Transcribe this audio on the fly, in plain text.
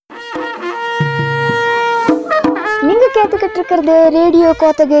கேட்டுக்கிட்டு இருக்கிறது radio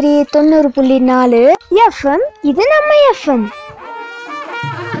Kotagiri 90.4 FM. இது நம்ம எஃப்எம்.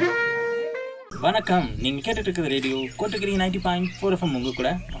 வணக்கம், நீங்கள் கேட்டுட்டு இருக்கிறது ரேடியோ கோத்தகிரி 90.4 எஃப்எம். உங்க கூட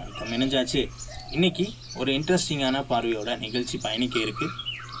வணக்கம் இணைஞ்சாச்சு. இன்னைக்கு ஒரு இன்ட்ரெஸ்டிங்கான பார்வையோட நிகழ்ச்சி பயணிக்க இருக்கு.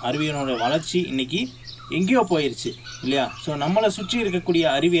 அறிவியலோட வளர்ச்சி இன்னைக்கு எங்கேயோ போயிடுச்சு இல்லையா? ஸோ நம்மளை சுற்றி இருக்கக்கூடிய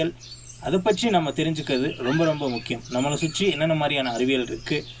அறிவியல், அதை பற்றி நம்ம தெரிஞ்சுக்கிறது ரொம்ப ரொம்ப முக்கியம். நம்மளை சுற்றி என்னென்ன மாதிரியான அறிவியல்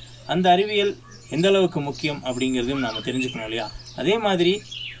இருக்குது, அந்த அறிவியல் எந்த அளவுக்கு முக்கியம் அப்படிங்கிறதையும் நாம் தெரிஞ்சுக்கணும் இல்லையா? அதே மாதிரி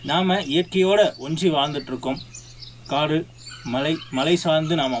நாம் இயற்கையோடு ஒன்றி வாழ்ந்துட்டுருக்கோம். காடு, மலை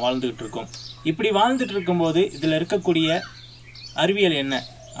சார்ந்து நாம் வாழ்ந்துக்கிட்டு இருக்கோம். இப்படி வாழ்ந்துட்டு இருக்கும்போது இதில் இருக்கக்கூடிய அறிவியல் என்ன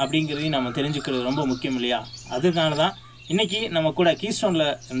அப்படிங்கிறதையும் நம்ம தெரிஞ்சுக்கிறது ரொம்ப முக்கியம் இல்லையா? அதனால தான் இன்றைக்கி நம்ம கூட கீஸ்டோனில்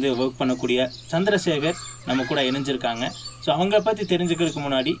இருந்து ஒர்க் பண்ணக்கூடிய சந்திரசேகர் நம்ம கூட இணைஞ்சிருக்காங்க. ஸோ அவங்கள பற்றி தெரிஞ்சுக்கிறதுக்கு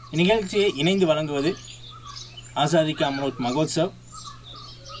முன்னாடி நிகழ்ச்சியை இணைந்து வழங்குவது ஆசாதி கா அம்ருத் மகோத்சவ்,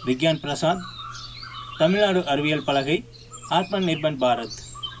 விக்யான் பிரசாத், தமிழ்நாடு அறிவியல் பலகை, ஆத்ம நிர்பர் பாரத்.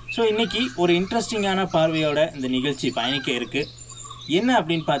 ஸோ இன்றைக்கி ஒரு இன்ட்ரெஸ்டிங்கான பார்வையோட இந்த நிகழ்ச்சி பயணிக்க இருக்குது. என்ன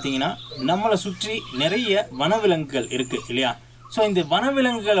அப்படின்னு பார்த்தீங்கன்னா, நம்மளை சுற்றி நிறைய வனவிலங்குகள் இருக்குது இல்லையா? ஸோ இந்த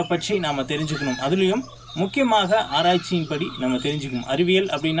வனவிலங்குகளை பற்றி நாம் தெரிஞ்சுக்கணும். அதுலேயும் முக்கியமாக ஆராய்ச்சியின்படி நம்ம தெரிஞ்சுக்கணும். அறிவியல்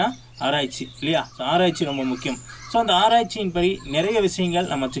அப்படின்னா ஆராய்ச்சி இல்லையா? ஸோ ஆராய்ச்சி ரொம்ப முக்கியம். ஸோ அந்த ஆராய்ச்சியின்படி நிறைய விஷயங்கள்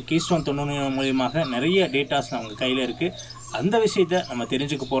நம்ம கீஸ்டோன் 90 மூலியமாக நிறைய டேட்டாஸ் நம்ம கையில் இருக்குது. அந்த விஷயத்தை நம்ம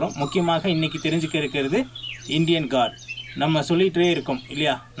தெரிஞ்சுக்க போகிறோம். முக்கியமாக இன்றைக்கி தெரிஞ்சுக்க இருக்கிறது இந்தியன் கார். நம்ம சொல்லிகிட்டே இருக்கோம்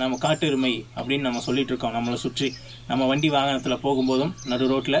இல்லையா? நம்ம காட்டெருமை அப்படின்னு நம்ம சொல்லிகிட்டு இருக்கோம். நம்மளை சுற்றி நம்ம வண்டி வாகனத்தில் போகும்போதும் நடு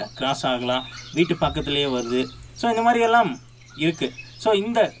ரோட்டில் கிராஸ் ஆகலாம், வீட்டு பக்கத்துலேயே வருது. ஸோ இந்த மாதிரியெல்லாம் இருக்குது. ஸோ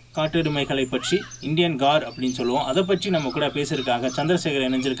இந்த காட்டெருமைகளை பற்றி இந்தியன் கார் அப்படின்னு சொல்லுவோம். அதை பற்றி நம்ம கூட பேசுறதுக்காக சந்திரசேகர்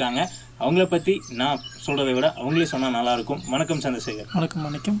இணைஞ்சிருக்காங்க. அவங்கள பற்றி நான் சொல்கிறதை விட அவங்களே சொன்னால் நல்லாயிருக்கும். வணக்கம் சந்திரசேகர்.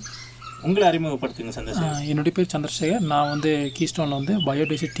 வணக்கம். உங்களை அறிமுகப்படுத்துங்க சந்திரசேகர். என்னுடைய பேர் சந்திரசேகர். நான்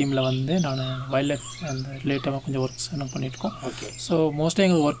பயோடைவர்சிட்டி டீமில் நான் வைல்ட் லைஃப் அந்த ரிலேட்டிவாக கொஞ்சம் ஒர்க்ஸ் பண்ணியிருக்கோம். ஓகே. ஸோ மோஸ்ட்டாக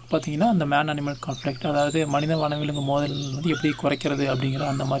எங்கள் ஒர்க் பார்த்திங்கன்னா அந்த மேன் அனிமல் கான்ஃப்ளிக்ட், அதாவது மனித வனவிலங்கு மோதல் எப்படி குறைக்கிறது அப்படிங்கிற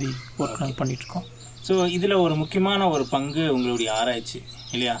அந்த மாதிரி ஒர்க் நாங்கள் பண்ணிகிட்ருக்கோம். ஸோ இதில் ஒரு முக்கியமான ஒரு பங்கு உங்களுடைய ஆராய்ச்சி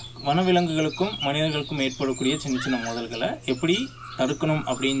இல்லையா? வனவிலங்குகளுக்கும் மனிதர்களுக்கும் ஏற்படக்கூடிய சின்ன சின்ன மோதல்களை எப்படி தடுக்கணும்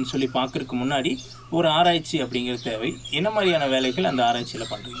அப்படின்னு சொல்லி பார்க்கறதுக்கு முன்னாடி ஒரு ஆராய்ச்சி அப்படிங்கிறது தேவை. என்ன மாதிரியான வேலைகள் அந்த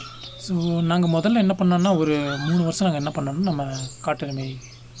ஆராய்ச்சியில் பண்ணுறீங்க? ஸோ நாங்கள் முதல்ல என்ன பண்ணோன்னா, ஒரு 3 வருஷம் நாங்கள் என்ன பண்ணோன்னா, நம்ம காட்டெருமை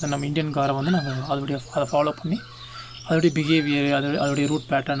நம்ம இந்தியன் காரை நாங்கள் அதை ஃபாலோ பண்ணி அதோடைய பிஹேவியர், அதோடைய ரூட்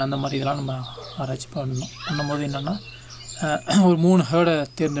பேட்டர்ன், அந்த மாதிரி இதெல்லாம் நம்ம ஆராய்ச்சி பண்ணும்போது என்னென்னா, ஒரு 3 ஹேர்டை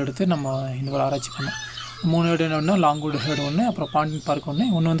தேர்ந்தெடுத்து நம்ம இந்த ஒரு ஆராய்ச்சி பண்ணோம். 3 ஹேர்டு ஒன்று, லாங்வுட் ஹேர்டு ஒன்று, அப்புறம் பாண்டியன் பார்க்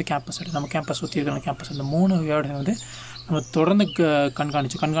ஒன்று கேம்பஸ் ஹேர்டு. நம்ம கேம்பஸ் சுற்றி இருக்கிற கேம்பஸ், இந்த 3 ஹேர்டை நம்ம தொடர்ந்து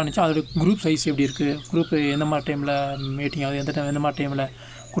கண்காணித்து அதோடைய குரூப் சைஸ் எப்படி இருக்குது, குரூப் எந்த மாதிரி டைமில் மீட்டிங் ஆகுது, எந்த மாதிரி டைமில்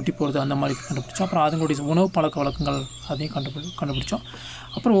குட்டி போடுறது, அந்த மாதிரி கண்டுபிடிச்சோம். அப்புறம் அதுங்களுடைய உணவு பழக்க வழக்கங்கள் அதையும் கண்டுபிடிச்சோம்.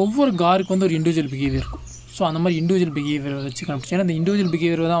 அப்புறம் ஒவ்வொரு காருக்கு ஒரு இண்டிவிஜுவல் பிஹேவியர் இருக்கும். ஸோ அந்த மாதிரி இண்டிவிஜுவல் பிஹேவியர் வச்சு கண்டுபிடிச்சோம். ஏன்னா இந்த இண்டிவிஜுவல்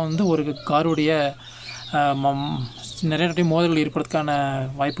பிஹேவியர் தான் ஒரு காருடைய நிறைய டைம் மோதல்கள் ஏற்படுறதுக்கான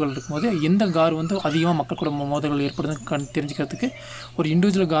வாய்ப்புகள் இருக்கும்போது, எந்த கார் அதிகமாக மக்கள் கூட மோதல்கள் ஏற்படுதுன்னு தெரிஞ்சுக்கிறதுக்கு ஒரு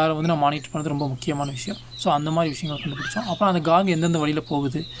இண்டிவிஜுவல் காரை நம்ம மானிட்டர் பண்ணுறது ரொம்ப முக்கியமான விஷயம். ஸோ அந்த மாதிரி விஷயங்கள் கண்டுபிடிச்சோம். அப்புறம் அந்த கார் எந்தெந்த வழியில்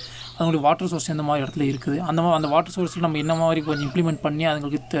போகுது, அவங்களுடைய வாட்டர் சோர்ஸ் எந்த மாதிரி இடத்துல இருக்குது, அந்த வாட்டர் சோர்ஸில் நம்ம என்ன மாதிரி கொஞ்சம் இம்ப்ளிமெண்ட் பண்ணி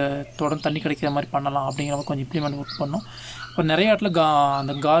அதுங்களுக்கு தொடர்ந்து தண்ணி கிடைக்கிற மாதிரி பண்ணலாம் அப்படிங்கிற மாதிரி கொஞ்சம் இம்ப்ளிமெண்ட் ஒர்க் பண்ணோம். இப்போ நிறைய இடத்துல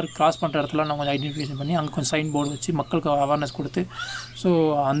அந்த கார் கிராஸ் பண்ணுற இடத்துல நம்ம கொஞ்சம் ஐடென்டிஃபிகேஷன் பண்ணி அங்கே கொஞ்சம் சைன் போர்டு வச்சு மக்களுக்கு அவேர்னஸ் கொடுத்து, ஸோ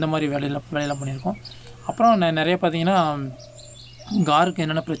அந்த மாதிரி வேலையெல்லாம் பண்ணியிருக்கோம். அப்புறம் நிறைய பார்த்திங்கன்னா, காருக்கு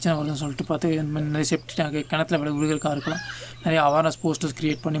என்னென்ன பிரச்சனை வருதுன்னு சொல்லிட்டு பார்த்து நிறைய சேஃப்டி டேங்கு, கிணத்துல விழுகிற காருக்கெல்லாம் நிறைய அவேர்னஸ் போஸ்டர்ஸ்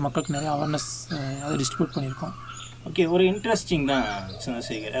க்ரியேட் பண்ணி மக்களுக்கு நிறைய அவேர்னஸ் அதை டிஸ்ட்ரிபியூட் பண்ணியிருக்கோம். ஓகே, ஒரு இன்ட்ரெஸ்டிங் தான்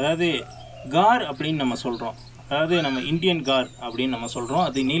சந்திரசேகர். அதாவது கார் அப்படின்னு நம்ம சொல்கிறோம், அதாவது நம்ம இந்தியன் கார் அப்படின்னு நம்ம சொல்கிறோம்.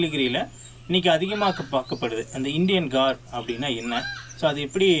 அது நீலகிரியில் இன்றைக்கி அதிகமாக பார்க்கப்படுது. அந்த இந்தியன் கார் அப்படின்னா என்ன? ஸோ அது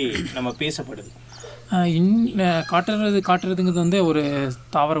எப்படி நம்ம பேசப்படுது? காட்டுறதுங்கிறது ஒரு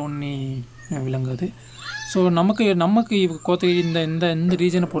தாவர உண்ணி விலங்கு அது. ஸோ நமக்கு கோத்தகிரி இந்த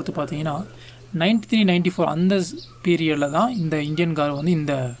ரீஜனை பொறுத்து பார்த்தீங்கன்னா 93-94 அந்த பீரியடில் தான் இந்த இந்தியன் கார்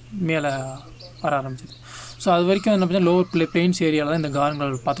இந்த மேலே வர ஆரம்பிச்சது. ஸோ அது வரைக்கும் என்ன பார்த்தீங்கன்னா லோவர் பிளெயின்ஸ் ஏரியாவில் தான் இந்த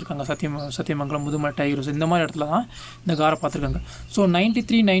காருங்கள் பார்த்துருக்காங்க. சத்தியமங்கலம், முதுமலை, டைகர்ஸ் இந்த மாதிரி இடத்துல தான் இந்த காரை பார்த்துருக்காங்க. ஸோ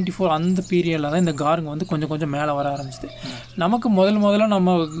 93-94 அந்த பீரியடில் தான் இந்த காருங்க கொஞ்சம் மேலே வர ஆரம்பிச்சிது. நமக்கு முதல்ல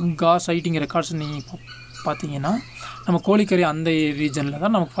நம்ம கார் சைட்டிங் ரெக்கார்ட்ஸ் நீங்கள் பார்த்தீங்கன்னா, நம்ம கோழிக்கரை அந்த ரீஜனில்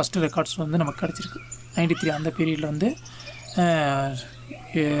தான் நமக்கு ஃபஸ்ட்டு ரெக்கார்ட்ஸ் நமக்கு கிடச்சிருக்கு. 93 அந்த பீரியடில்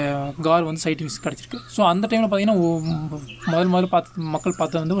கார் சைட்டிங்ஸ் கிடச்சிருக்கு. ஸோ அந்த டைமில் பார்த்திங்கன்னா மக்கள்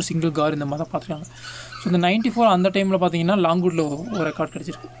பார்த்தது ஒரு சிங்கிள் கார் இந்த மாதிரி தான் பார்த்துருக்காங்க. ஸோ இந்த 94 அந்த டைமில் பார்த்தீங்கன்னா லாங்வுட்டில் ஒரு ரெக்கார்ட்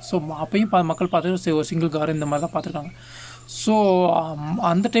கிடச்சிருக்கு. ஸோ அப்பையும் மக்கள் பார்த்து ஒரு சிங்கிள் கார் இந்த மாதிரி தான் பார்த்துருக்காங்க. ஸோ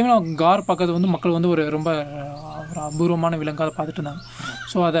அந்த டைமில் கார் பார்க்கறது மக்கள் ஒரு ரொம்ப ஒரு அபூர்வமான விலங்காக பார்த்துட்டு இருந்தாங்க.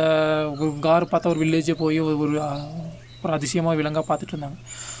 ஸோ அதை ஒரு கார் பார்த்தா ஒரு வில்லேஜே போய் ஒரு ஒரு அதிசயமாக விலங்காக பார்த்துட்டு இருந்தாங்க.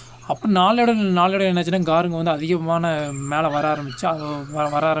 அப்போ நாளோட என்னாச்சுன்னா காருங்க வந்து அதிகமான மேலே வர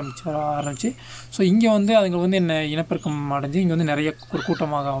ஆரம்பிச்சு. ஸோ இங்கே வந்து அதுங்க வந்து என்ன இனப்பெருக்கம் அடைஞ்சு இங்கே வந்து நிறைய ஒரு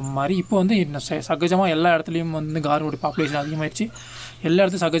கூட்டமாக மாறி இப்போ வந்து சகஜமாக எல்லா இடத்துலையும் வந்து காரோட பாப்புலேஷன் அதிகமாகிடுச்சு. எல்லா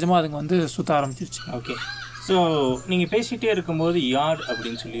இடத்துலையும் சகஜமாக அதுங்க வந்து சுற்ற ஆரம்பிச்சிருச்சு. ஓகே. ஸோ நீங்கள் பேசிகிட்டே இருக்கும்போது யார்டு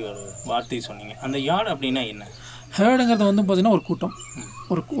அப்படின்னு சொல்லி ஒரு வார்த்தை சொன்னீங்க. அந்த யார்டு அப்படின்னா என்ன? ஹேர்டுங்கிறது வந்து பார்த்திங்கன்னா ஒரு கூட்டம்.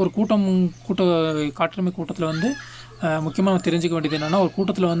 ஒரு காட்டெருமை கூட்டத்தில் வந்து முக்கியமாக நம்ம தெரிஞ்சுக்க வேண்டியது என்னென்னா, ஒரு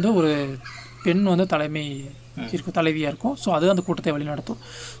கூட்டத்தில் வந்து ஒரு பெண் வந்து தலைவியாக இருக்கும். ஸோ அது அந்த கூட்டத்தை வழிநடத்தும்.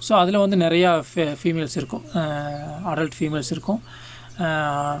 ஸோ அதில் வந்து நிறையா ஃபீமேல்ஸ் இருக்கும். அடல்ட் ஃபீமேல்ஸ் இருக்கும்,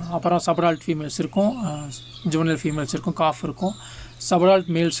 அப்புறம் சப்அடல்ட் ஃபீமேல்ஸ் இருக்கும், ஜூனியல் ஃபீமேல்ஸ் இருக்கும், காஃப் இருக்கும்,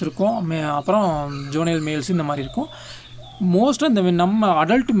 சப்அடல்ட் மேல்ஸ் இருக்கும், அப்புறம் ஜூனியல் மேல்ஸ் இந்த மாதிரி இருக்கும். மோஸ்ட்டாக இந்த நம்ம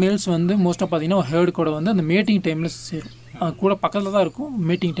அடல்ட் மேல்ஸ் வந்து மோஸ்ட்டாக பார்த்திங்கன்னா ஹேர்டு கூட வந்து அந்த மேட்டிங் டைமில் சேரும். அது கூட பக்கத்தில் தான் இருக்கும்,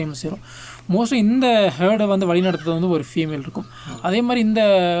 மீட்டிங் டைமில் சேரும். மோஸ்ட்டாக இந்த ஹேர்டை வந்து வழிநடத்துறது வந்து ஒரு ஃபீமேல் இருக்கும். அதே மாதிரி இந்த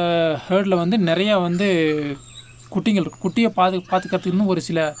ஹேர்டில் வந்து நிறையா வந்து குட்டிகள் இருக்கும். குட்டியை பார்த்துக்கிறதுக்கு ஒரு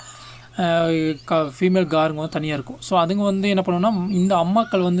சில ஃபீமேல் காருங்க வந்து தனியாக இருக்கும். ஸோ அதுங்க வந்து என்ன பண்ணுவோன்னா, இந்த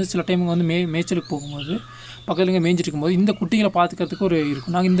அம்மாக்கள் வந்து சில டைமுங்க வந்து மேய்ச்சலுக்கு போகும்போது பக்கத்துலேங்க மேய்ஞ்சிட்டு இருக்கும்போது இந்த குட்டிகளை பார்த்துக்கிறதுக்கு ஒரு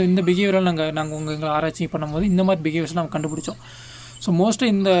இருக்கும். நாங்கள் இந்த பிஹேவியரால் நாங்கள் எங்களை ஆராய்ச்சி பண்ணும்போது இந்த மாதிரி பிஹேவியர்ஸ் நாங்கள் கண்டுபிடிச்சோம். ஸோ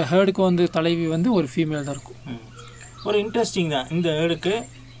மோஸ்ட்டாக இந்த ஹேர்டுக்கு வந்து தலைவி வந்து ஒரு ஃபீமேல் தான் இருக்கும். ஒரு இன்ட்ரெஸ்டிங் தான், இந்த ஹேர்டுக்கு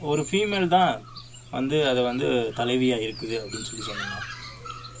ஒரு ஃபீமேல் தான் வந்து அதை வந்து தலைவியாக இருக்குது அப்படின்னு சொல்லி சொன்னீங்க.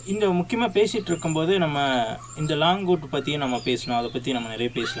 இந்த முக்கியமாக பேசிகிட்டு இருக்கும்போது நம்ம இந்த லாங் கோட் பற்றியும் நம்ம பேசணும், அதை பற்றி நம்ம நிறைய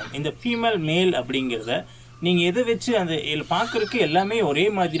பேசலாம். இந்த ஃபீமேல் மேல் அப்படிங்கிறத நீங்கள் எதை வச்சு அந்த பார்க்குறதுக்கு எல்லாமே ஒரே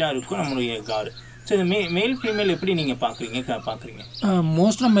மாதிரி தான் இருக்கும் நம்மளுடைய காரு. ஸோ இந்த மேல் ஃபீமேல் எப்படி நீங்கள் பார்க்குறீங்க?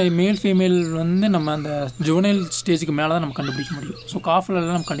 மோஸ்ட் நம்ம மேல் ஃபீமேல் வந்து நம்ம அந்த ஜுவனைல் ஸ்டேஜுக்கு மேலே தான் நம்ம கண்டுபிடிக்க முடியும். ஸோ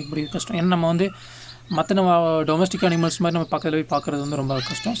காஃபிலெலாம் நம்ம கண்டுபிடிக்க கஷ்டம். ஏன்னா நம்ம வந்து மற்ற நம்ம டொமஸ்டிக் அனிமல்ஸ் மாதிரி நம்ம பக்கத்தில் போய் பார்க்குறது வந்து ரொம்ப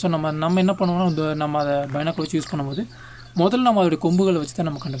கஷ்டம். ஸோ நம்ம என்ன பண்ணுவோம்னா, நம்ம அதை பைனாக்குலர் வச்சு யூஸ் பண்ணும்போது முதல்ல நம்ம அதோடைய கொம்புகளை வச்சு தான்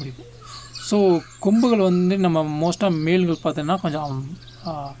நம்ம கண்டுபிடிப்போம். ஸோ கொம்புகள் வந்து நம்ம மோஸ்ட்டாக மேல்கள் பார்த்தோன்னா கொஞ்சம்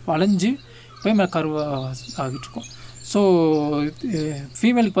வளைஞ்சு போய் கருவாகிட்டுருக்கும். ஸோ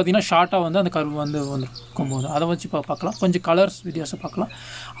ஃபீமேலுக்கு பார்த்திங்கன்னா ஷார்ட்டாக வந்து அந்த கருவு வந்துடும் கொம்பு வந்து, அதை வச்சு பார்க்கலாம். கொஞ்சம் கலர்ஸ் வித்தியாசம் பார்க்கலாம்.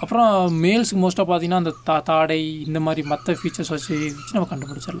 அப்புறம் மேல்ஸுக்கு மோஸ்ட்டாக பார்த்திங்கன்னா அந்த தாடை இந்த மாதிரி மற்ற ஃபீச்சர்ஸ் வச்சு நம்ம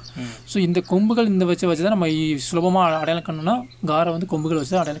கண்டுபிடிச்சிடலாம். ஸோ இந்த கொம்புகள் வச்சு தான் நம்ம சுலபமாக அடையாளம் கண்டுனா காரை வந்து கொம்புகள்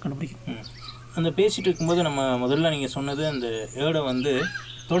வச்சு தான் அடையாளம் கண்டுபிடிக்கும். அந்த பேசிகிட்டு இருக்கும்போது நம்ம முதல்ல நீங்கள் சொன்னது அந்த ஏடை வந்து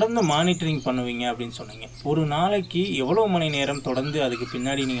தொடர்ந்து மானிட்டரிங் பண்ணுவீங்க அப்படின்னு சொன்னீங்க. ஒரு நாளைக்கு எவ்வளோ மணி நேரம் தொடர்ந்து அதுக்கு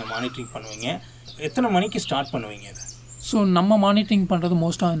பின்னாடி நீங்கள் மானிட்டரிங் பண்ணுவீங்க? எத்தனை மணிக்கு ஸ்டார்ட் பண்ணுவீங்க அதை? ஸோ நம்ம மானிட்டரிங் பண்ணுறது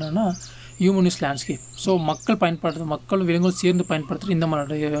மோஸ்ட்டாக என்னென்னா ஹியூமனிஸ் லேண்ட்ஸ்கேப். ஸோ மக்கள் விலங்குகள் சேர்ந்து பயன்படுத்துகிற இந்த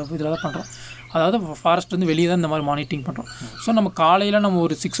மாதிரி இதில் தான் பண்ணுறோம். அதாவது ஃபாரஸ்ட்லேருந்து வெளியே தான் இந்த மாதிரி மானிட்டரிங் பண்ணுறோம். ஸோ நம்ம காலையில் நம்ம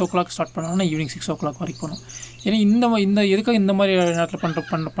ஒரு 6 o'clock ஸ்டார்ட் பண்ணோம்னா ஈவினிங் 6 o'clock வரைக்கும் பண்ணுவோம். ஏன்னா இந்த எதுக்காக இந்த மாதிரி நேரத்தில்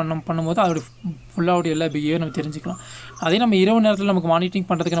பண்ணும்போது அதோட ஃபுல்லாக எல்லா பிஹேவியர் நம்ம தெரிஞ்சுக்கலாம். அதே நம்ம இரவு நேரத்தில் நமக்கு மானிட்டரிங்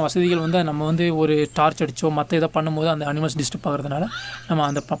பண்ணுறதுக்கான வசதிகள் வந்து நம்ம வந்து ஒரு டார்ச் அடித்தோ மற்ற இதை பண்ணும்போது அந்த அனிமல்ஸ் டிஸ்டர்ப் ஆகிறதுனால நம்ம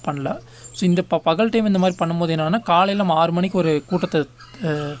அந்த பண்ணல. ஸோ இந்த பகல் டைம் இந்த மாதிரி பண்ணும்போது என்னென்னா, காலையில் நம்ம 6 மணிக்கு ஒரு கூட்டத்தை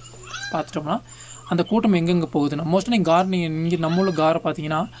பார்த்துட்டோம்னா அந்த கூட்டம் எங்கெங்கே போகுதுன்னா, மோஸ்ட்டாக இங்கே நம்மளோட காரை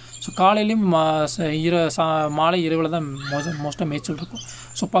பார்த்தீங்கன்னா ஸோ காலையிலையும் மாலை இரவில் தான் மோஸ்ட்டாக மேய்ச்சல் இருக்கும்.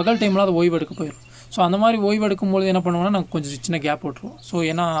 ஸோ பகல் டைமில் அது ஓய்வு எடுக்க போயிடும். ஸோ அந்த மாதிரி ஓய்வு எடுக்கும்போது என்ன பண்ணுவோம்னா, நாங்கள் கொஞ்சம் சின்ன கேப் விட்டுருவோம். ஸோ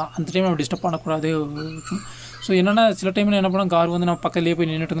ஏன்னா அந்த டைம் நம்ம டிஸ்டர்ப் பண்ணக்கூடாது. ஸோ என்னென்னா சில டைமில் என்ன பண்ணோம், கார் வந்து நம்ம பக்கத்துலேயே போய்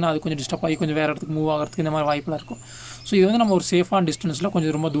நின்றுட்டு இருந்தால் அது கொஞ்சம் டிஸ்டர்ப் ஆகி கொஞ்சம் வேறு இடத்துக்கு மூவ் ஆகிறதுக்கு இந்த மாதிரி வாய்ப்பெலாம் இருக்கும். ஸோ இது வந்து நம்ம ஒரு சேஃபான டிஸ்டன்ஸில்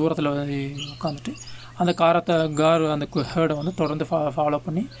கொஞ்சம் ரொம்ப தூரத்தில் உட்காந்துட்டு அந்த கார் அந்த ஹேர்டை வந்து தொடர்ந்து ஃபாலோ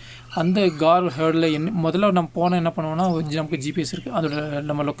பண்ணி அந்த கார் ஹேர்டில் முதல்ல நம்ம போனால் என்ன பண்ணுவோம்னா, நமக்கு ஜிபிஎஸ் இருக்குது, அதோட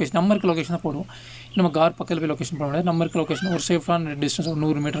நம்ம லொக்கேஷன் தான் போடுவோம். நம்ம கார் பக்கத்தில் போய் லொக்கேஷன் போட முடியாது. நம்ம இருக்க லொக்கேஷன் ஒரு சேஃபான டிஸ்டன்ஸ், ஒரு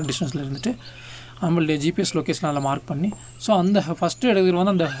 100 மீட்டர் டிஸ்டன்ஸில் இருந்துட்டு நம்மளுடைய ஜிபிஎஸ் லொக்கேஷன் அதில் மார்க் பண்ணி ஸோ அந்த ஃபஸ்ட்டு எடுக்கிறது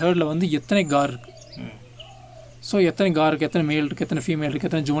வந்து அந்த ஹேர்டில் வந்து எத்தனை கார் இருக்குது, ஸோ எத்தனை கார் இருக்குது, எத்தனை மேல் இருக்குது, எத்தனை ஃபீமேல் இருக்குது,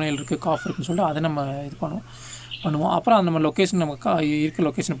 எத்தனை ஜூனியல் இருக்குது, காஃப் இருக்குன்னு சொல்லிட்டு அதை நம்ம இது பண்ணுவோம். அப்புறம் நம்ம லொக்கேஷன் நம்ம இருக்க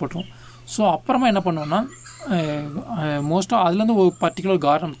லொக்கேஷன் போட்டுருவோம். ஸோ அப்புறமா என்ன பண்ணுவோம்னா, மோஸ்ட்டாக அதுலேருந்து ஒரு பர்டிகுலர்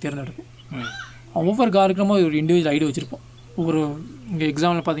கார் நம்ம தேர்ந்தெடுக்கும். ஒவ்வொரு காருக்கு நம்ம ஒரு இண்டிவிஜுவல் ஐடி வச்சுருப்போம். இங்கே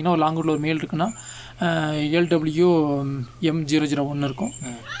எக்ஸாம்பிள் பார்த்திங்கன்னா ஒரு லாங்கூரில் ஒரு மேல் இருக்குன்னா LWM001 இருக்கும்.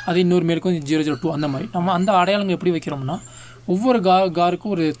 அது இன்னொரு மேலுக்கும் 002 அந்த மாதிரி நம்ம அந்த அடையாளங்கள் எப்படி வைக்கிறோம்னா, ஒவ்வொரு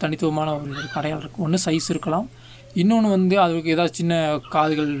காருக்கும் ஒரு தனித்துவமான ஒரு அடையாளம் இருக்கும். ஒன்று சைஸ் இருக்கலாம், இன்னொன்று வந்து அதுக்கு ஏதாவது சின்ன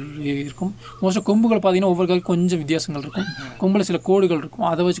காதுகள் இருக்கும். மோஸ்ட்டாக கொம்புகள் பார்த்திங்கன்னா ஒவ்வொரு காருக்கு கொஞ்சம் வித்தியாசங்கள் இருக்கும். கொம்பில் சில கோடுகள் இருக்கும்,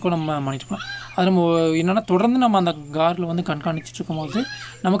 அதை வச்சு கூட நம்ம மானிட்டலாம். அது நம்ம என்னென்னா தொடர்ந்து நம்ம அந்த காரில் வந்து கண்காணிச்சிட்டு இருக்கும்போது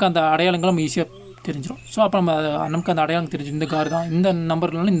நமக்கு அந்த அடையாளங்கள் நம்ம ஈஸியாக தெரிஞ்சிடும். ஸோ அப்போ நமக்கு அந்த அடையாளம் தெரிஞ்சு இந்த கார் தான், இந்த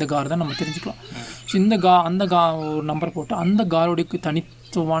நம்பர்லாம் இந்த கார் தான் நம்ம தெரிஞ்சுக்கலாம். ஸோ அந்த ஒரு நம்பர் போட்டு அந்த காரோடைய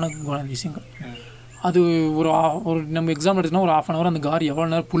தனித்துவமான விஷயங்கள் அது ஒரு நம்ம எக்ஸாம்பிள் எடுத்துன்னா ஒரு 1/2 hour அந்த கார் எவ்வளோ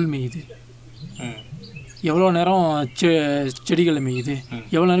நேரம் புல் மேயுது, எவ்வளோ நேரம் செடிகளை மேயுது,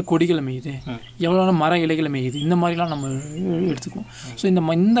 எவ்வளோ நேரம் கொடிகளை மேயுது, எவ்வளோ நேரம் மர இலைகளை மேயுது, இந்த மாதிரிலாம் நம்ம எடுத்துக்குவோம். ஸோ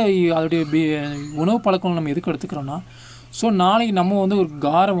இந்த அதோடைய உணவு பழக்கம் நம்ம எதுக்கு எடுத்துக்கிறோன்னா, ஸோ நாளைக்கு நம்ம வந்து ஒரு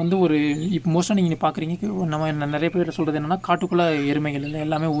காரை வந்து ஒரு இப்போ மோஸ்ட்டாக நீங்கள் பார்க்குறீங்க, நம்ம நிறைய பேர் சொல்கிறது என்னென்னா காட்டுக்குள்ளே எருமைகள் இல்லை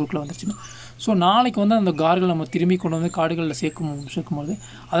எல்லாமே ஊருக்குள்ளே வந்துருச்சுன்னு. ஸோ நாளைக்கு வந்து அந்த கார்கள் நம்ம திரும்பி கொண்டு வந்து காடுகளில் சேர்க்கும்போது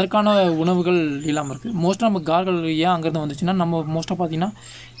அதற்கான உணவுகள் இல்லாமல் இருக்குது. மோஸ்ட்டாக நம்ம கார்கள் ஏன் அங்கேருந்து வந்துச்சுன்னா, நம்ம மோஸ்ட்டாக பார்த்திங்கன்னா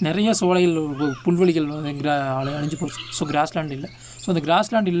நிறைய சோலைகள் புல்வெளிகள் அழிஞ்சு போச்சு. ஸோ கிராஸ்லேண்ட் இல்லை. ஸோ அந்த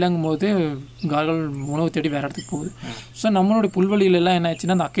கிராஸ்லேண்ட் இல்லைங்கும் போது கார்கள் உணவு தேடி வேறு இடத்துக்கு போகுது. ஸோ நம்மளுடைய புல்வெளியிலெல்லாம் என்ன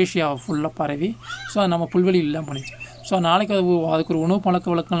ஆச்சுன்னா அந்த அக்கேஷியா ஃபுல்லாக பரவி ஸோ நம்ம புல்வெளி இல்லாமல் பண்ணிச்சு. ஸோ நாளைக்கு அதுக்கு ஒரு உணவு பழக்க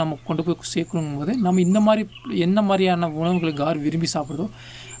வழக்கம் நம்ம கொண்டு போய் சேர்க்கணும் போது நம்ம இந்த மாதிரி என்ன மாதிரியான உணவுகளை கார் விரும்பி சாப்பிடுதோ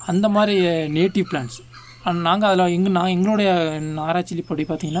அந்த மாதிரி நேட்டிவ் பிளான்ட்ஸ் நாங்கள் அதில் எங்களுடைய ஆராய்ச்சியில் படி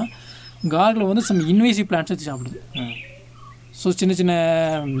பார்த்திங்கன்னா கார்களை வந்து சம் இன்வேசிவ் பிளான்ட்ஸ் வச்சு சாப்பிடுது. ஸோ சின்ன சின்ன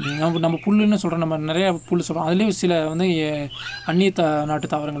நம்ம புல்லுன்னு சொல்கிறோம், நம்ம நிறையா புல் சொல்கிறோம், அதுலேயும் சில வந்து அந்நிய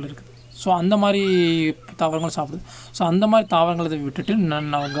நாட்டு தாவரங்கள் இருக்குது. ஸோ அந்த மாதிரி தாவரங்கள் சாப்பிடுது. ஸோ அந்த மாதிரி தாவரங்களை விட்டுட்டு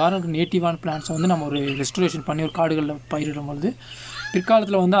நம்ம கார்டனுக்கு நேட்டிவான பிளான்ட்ஸை வந்து நம்ம ஒரு ரெஸ்டரேஷன் பண்ணி ஒரு காடுகளில் பயிரிடும் பொழுது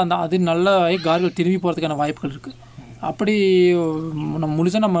பிற்காலத்தில் வந்து அது நல்லாவே கார்கள் திரும்பி போகிறதுக்கான வாய்ப்புகள் இருக்குது. அப்படி நம்ம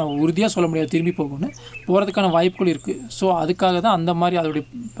முழுசாக நம்ம உறுதியாக சொல்ல முடியாது திரும்பி போகிறதுக்கான வாய்ப்புகள் இருக்குது. ஸோ அதுக்காக தான் அந்த மாதிரி அதோடைய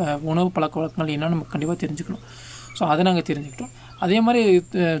உணவு பழக்க வழக்கங்கள் என்னென்னு நம்ம கண்டிப்பாக தெரிஞ்சுக்கணும். ஸோ அதை நாங்கள் தெரிஞ்சுக்கிட்டோம். அதே மாதிரி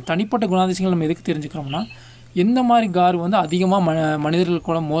தனிப்பட்ட குணாதிசயங்கள் நம்ம எதுக்கு தெரிஞ்சுக்கிறோம்னா, எந்த மாதிரி கார் வந்து அதிகமாக மனிதர்கள்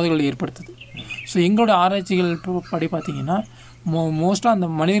கூட மோதல்களை ஏற்படுத்துது. ஸோ எங்களோட ஆராய்ச்சிகள் படி பார்த்திங்கன்னா மோஸ்ட்டாக அந்த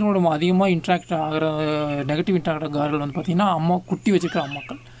மனிதர்களோட அதிகமாக இன்ட்ராக்ட் ஆகிற நெகட்டிவ் இன்ட்ராக்ட் ஆகிற கார்கள் வந்து பார்த்திங்கன்னா குட்டி வச்சுருக்கிற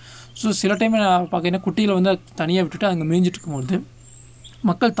அம்மாக்கள். ஸோ சில டைம் பார்த்தீங்கன்னா குட்டியில் வந்து தனியாக விட்டுட்டு அங்கே மேய்ஞ்சிட்டு இருக்கும்பொழுது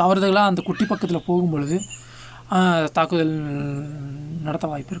மக்கள் தவறுதலாக அந்த குட்டி பக்கத்தில் போகும்பொழுது தாக்குதல் நடத்த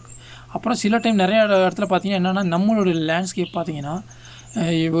வாய்ப்பு இருக்குது. அப்புறம் சில டைம் நிறைய இடத்துல பார்த்திங்கன்னா என்னென்னா நம்மளுடைய லேண்ட்ஸ்கேப் பார்த்திங்கன்னா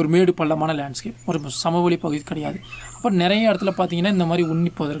ஒரு மேடு பள்ளமான லேண்ட்ஸ்கேப், ஒரு சமவெளி பகுதி கிடையாது. அப்புறம் நிறைய இடத்துல பார்த்திங்கன்னா இந்த மாதிரி உண்ணி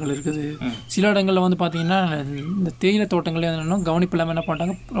புதர்கள் இருக்குது. சில இடங்களில் வந்து பார்த்திங்கன்னா இந்த தேயிலை தோட்டங்கள் என்னென்னா கவனிப்பு இல்லாமல் என்ன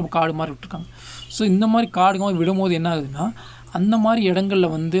பண்ணுறாங்க, ரொம்ப காடு மாதிரி விட்டுருக்காங்க. ஸோ இந்த மாதிரி காடுங்க விடும்போது என்ன ஆகுதுன்னா அந்த மாதிரி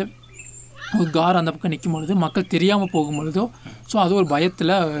இடங்களில் வந்து ஒரு கார் அந்த பக்கம் நிற்கும் பொழுது மக்கள் தெரியாமல் போகும் பொழுதோ ஸோ அது ஒரு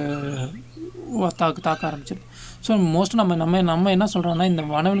பயத்தில் தாக்க ஆரம்பிச்சிடும். ஸோ மோஸ்ட்டாக நம்ம என்ன சொல்கிறோன்னா இந்த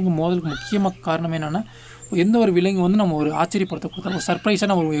வனவிலங்கு மோதலுக்கு முக்கியமாக காரணம் என்னென்னா எந்த ஒரு விலங்கு வந்து நம்ம ஒரு ஆச்சரியப்படுத்தக்கூடாது, ஒரு சர்ப்ரைஸாக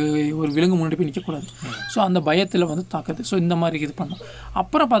நம்ம ஒரு விலங்கு முன்னாடி போய் நிற்கக்கூடாது. ஸோ அந்த பயத்தில் வந்து தாக்குது. ஸோ இந்த மாதிரி இது பண்ணோம்.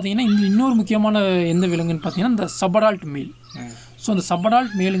 அப்புறம் பார்த்திங்கன்னா இன்னொரு முக்கியமான எந்த விலங்குன்னு பார்த்திங்கன்னா இந்த சபடால்ட் மேல். ஸோ அந்த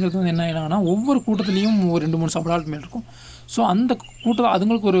சபடால்ட் மேலுங்கிறது வந்து என்ன ஆகினாங்கன்னா ஒவ்வொரு கூட்டத்துலேயும் ஒரு 2-3 சபடால்ட் மேல் இருக்கும். ஸோ அந்த கூட்டம்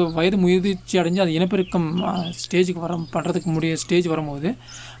அதுங்களுக்கு ஒரு வயது முதிர்ச்சி அடைஞ்சு அது இனப்பெருக்கம் ஸ்டேஜுக்கு பண்ணுறதுக்கு ஸ்டேஜ் வரும்போது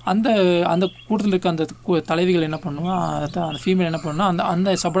அந்த கூட்டத்தில் இருக்க அந்த தலைவிகள் என்ன பண்ணுவோம், அந்த ஃபீமேல் என்ன பண்ணணும், அந்த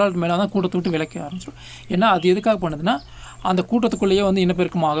சபடால்ட் மேலே தான் கூட்டத்தை விட்டு விலக்க ஆரம்பிச்சிடும். ஏன்னா அது எதுக்காக பண்ணுதுன்னா அந்த கூட்டத்துக்குள்ளேயே வந்து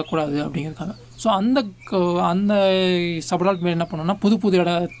இனப்பெருக்கம் ஆகக்கூடாது அப்படிங்கிறதுக்காக. ஸோ அந்த சபடால்ட் மேல் என்ன பண்ணணும்னா புது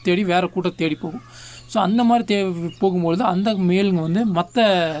இடம் தேடி வேறு கூட்டத்தை தேடி போகும். ஸோ அந்த மாதிரி போகும்பொழுது அந்த மேலுங்க வந்து மற்ற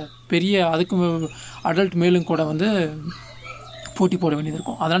பெரிய அதுக்கு அடல்ட் மேலுங்க கூட வந்து போட்டி போட வேண்டியது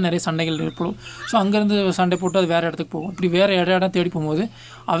இருக்கும். அதெல்லாம் நிறைய சண்டைகள் ஏற்படும். ஸோ அங்கேருந்து சண்டை போட்டு அது வேறு இடத்துக்கு போகும். இப்படி வேறு இடம் தேடி போகும்போது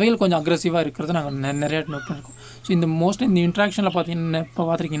அவைகள் கொஞ்சம் அக்ரெசிவாக இருக்கிறது நாங்கள் நிறைய நோட் பண்ணியிருக்கோம். ஸோ இந்த மோஸ்ட்லி இந்த இன்ட்ராக்ஷனில் பார்த்தீங்கன்னா இப்போ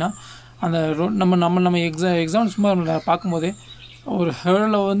பார்த்துருக்கீங்கன்னா அந்த நம்ம எக்ஸாம்பிள் சும்மா பார்க்கும்போதே ஒரு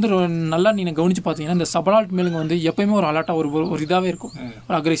ஹேர்டில் வந்து நல்லா நீங்கள் கவனித்து பார்த்தீங்கன்னா இந்த சபடால்ட் மேலுங்க வந்து எப்போயுமே ஒரு அலர்ட்டாக ஒரு இதாகவே இருக்கும்,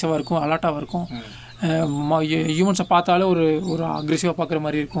 ஒரு அக்ரெசிவாக இருக்கும், அலர்ட்டாக இருக்கும். ஹியூமன்ஸை பார்த்தாலே ஒரு அக்ரெசிவாக பார்க்குற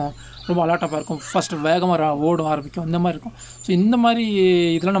மாதிரி இருக்கும், ரொம்ப அலர்ட்டாக இருக்கும், ஃபஸ்ட்டு வேகமாக ஓட ஆரம்பிக்கும், இந்த மாதிரி இருக்கும். ஸோ இந்த மாதிரி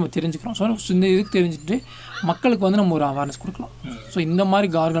இதெல்லாம் நம்ம தெரிஞ்சுக்கிறோம். ஸோ இந்த இதுக்கு தெரிஞ்சுட்டு மக்களுக்கு வந்து நம்ம ஒரு அவேர்னஸ் கொடுக்கலாம். ஸோ இந்த மாதிரி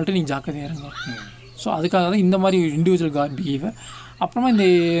கார்கள்ட்ட நீங்கள் ஜாக்கிரதையாக இருங்க. ஸோ அதுக்காக தான் இந்த மாதிரி இண்டிவிஜுவல் கார் பிஹேவியர். அப்புறமா இந்த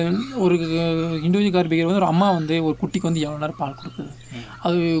ஒரு இண்டிவிஜுவல் கார் பிஹேவியர் வந்து ஒரு அம்மா வந்து ஒரு குட்டிக்கு வந்து எவ்வளோ நேரம் பால் கொடுக்குது,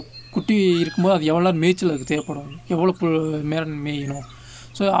 அது குட்டி இருக்கும்போது அது எவ்வளோ நேரம் மேய்ச்சல் அதுக்கு தேவைப்படும், எவ்வளோ நேரம் மேயணும்.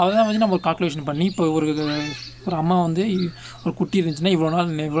 ஸோ அதெல்லாம் வந்து நம்ம ஒரு கால்குலேஷன் பண்ணி இப்போ ஒரு அம்மா வந்து ஒரு குட்டி இருந்துச்சுன்னா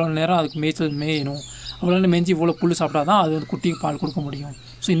இவ்வளோ நேரம் அதுக்கு மேய்ச்சல் மேயணும், அவ்வளோ நேரம் மேய்ஞ்சி இவ்வளோ புல் சாப்பிட்டா தான் அது வந்து குட்டிக்கு பால் கொடுக்க முடியும்.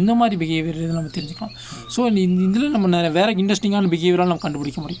 ஸோ இந்த மாதிரி பிஹேவியர் இதில் நம்ம தெரிஞ்சுக்கலாம். ஸோ இதில் நம்ம வேறு இன்ட்ரெஸ்டிங்கான பிஹேவியரால் நம்ம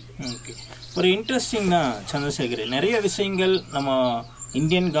கண்டுபிடிக்க முடியும். ஓகே, ஒரு இன்ட்ரெஸ்டிங் தான் சந்திரசேகர். நிறைய விஷயங்கள் நம்ம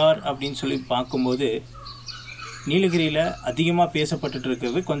இந்தியன் கார் அப்படின்னு சொல்லி பார்க்கும்போது நீலகிரியில் அதிகமாக பேசப்பட்டுட்டு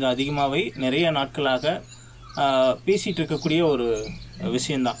இருக்கிறது கொஞ்சம் அதிகமாகவே நிறைய நாட்களாக பேசிகிட்டு இருக்கக்கூடிய ஒரு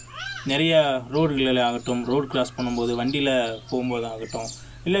விஷயந்தான். நிறைய ரோடுகளில் ஆகட்டும், ரோடு கிராஸ் பண்ணும்போது வண்டியில் போகும்போது ஆகட்டும்,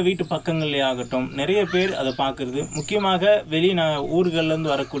 இல்லை வீட்டு பக்கங்கள்லேயே ஆகட்டும், நிறைய பேர் அதை பார்க்குறது. முக்கியமாக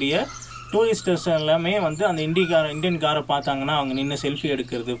ஊர்கள்லேருந்து வரக்கூடிய டூரிஸ்டர்ஸ் எல்லாமே வந்து அந்த இந்தியன் காரை பார்த்தாங்கன்னா அவங்க நின்று செல்ஃபி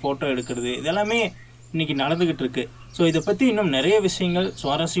எடுக்கிறது, ஃபோட்டோ எடுக்கிறது, இதெல்லாமே இன்றைக்கி நடந்துக்கிட்டு இருக்குது. ஸோ இதை பற்றி இன்னும் நிறைய விஷயங்கள்,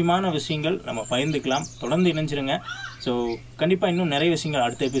 சுவாரஸ்யமான விஷயங்கள் நம்ம பகிர்ந்துக்கலாம். தொடர்ந்து இணைஞ்சிருங்க. ஸோ கண்டிப்பாக இன்னும் நிறைய விஷயங்கள்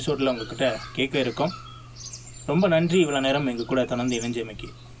அடுத்த எபிசோடில் உங்கள்கிட்ட கேட்க இருக்கோம். ரொம்ப நன்றி இவ்வளோ நேரம் எங்கள் கூட தொடர்ந்து இணைஞ்சமைக்கு.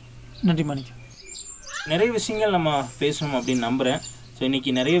 நன்றி மாணிக்கம். நிறைய விஷயங்கள் நம்ம பேசணும் அப்படின்னு நம்புகிறேன். ஸோ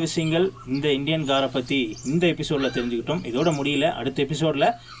இன்றைக்கி நிறைய விஷயங்கள் இந்த இந்தியன் காரை பற்றி இந்த எபிசோடில் தெரிஞ்சுக்கிட்டோம். இதோட முடியல, அடுத்த எபிசோடில்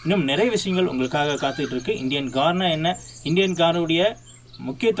இன்னும் நிறைய விஷயங்கள் உங்களுக்காக காத்துக்கிட்டு இருக்கு. இந்தியன் கார்னா என்ன, இந்தியன் காருடைய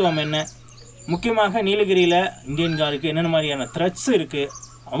முக்கியத்துவம் என்ன, முக்கியமாக நீலகிரியில் இந்தியன் காருக்கு என்னென்ன மாதிரியான த்ரெட்ஸ் இருக்குது,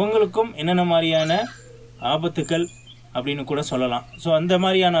 அவங்களுக்கும் என்னென்ன மாதிரியான ஆபத்துக்கள் அப்படின்னு கூட சொல்லலாம். ஸோ அந்த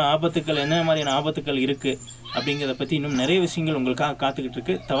மாதிரியான ஆபத்துக்கள், என்னென்ன மாதிரியான ஆபத்துக்கள் இருக்குது அப்படிங்கிறத பற்றி இன்னும் நிறைய விஷயங்கள் உங்களுக்காக காத்துக்கிட்டு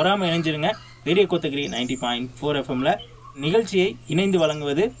இருக்கு. தவறாமல் இணைஞ்சிருங்க. ரேடியோ கோத்தகிரி 90.4 FMல நிகழ்ச்சியை இணைந்து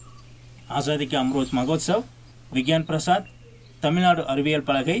வழங்குவது ஆசாதிக்கு அம்ருத் மகோத்சவ், விக்யான் பிரசாத், தமிழ்நாடு அறிவியல்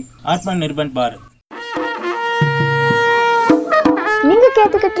பலகை, ஆத்ம நிர்பன் பாரத். நீங்க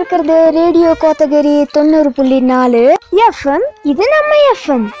கேட்டுக்கிட்டு இருக்கிறது ரேடியோ கோத்தகிரி 90.4 FM. இது நம்ம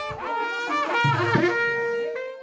FM.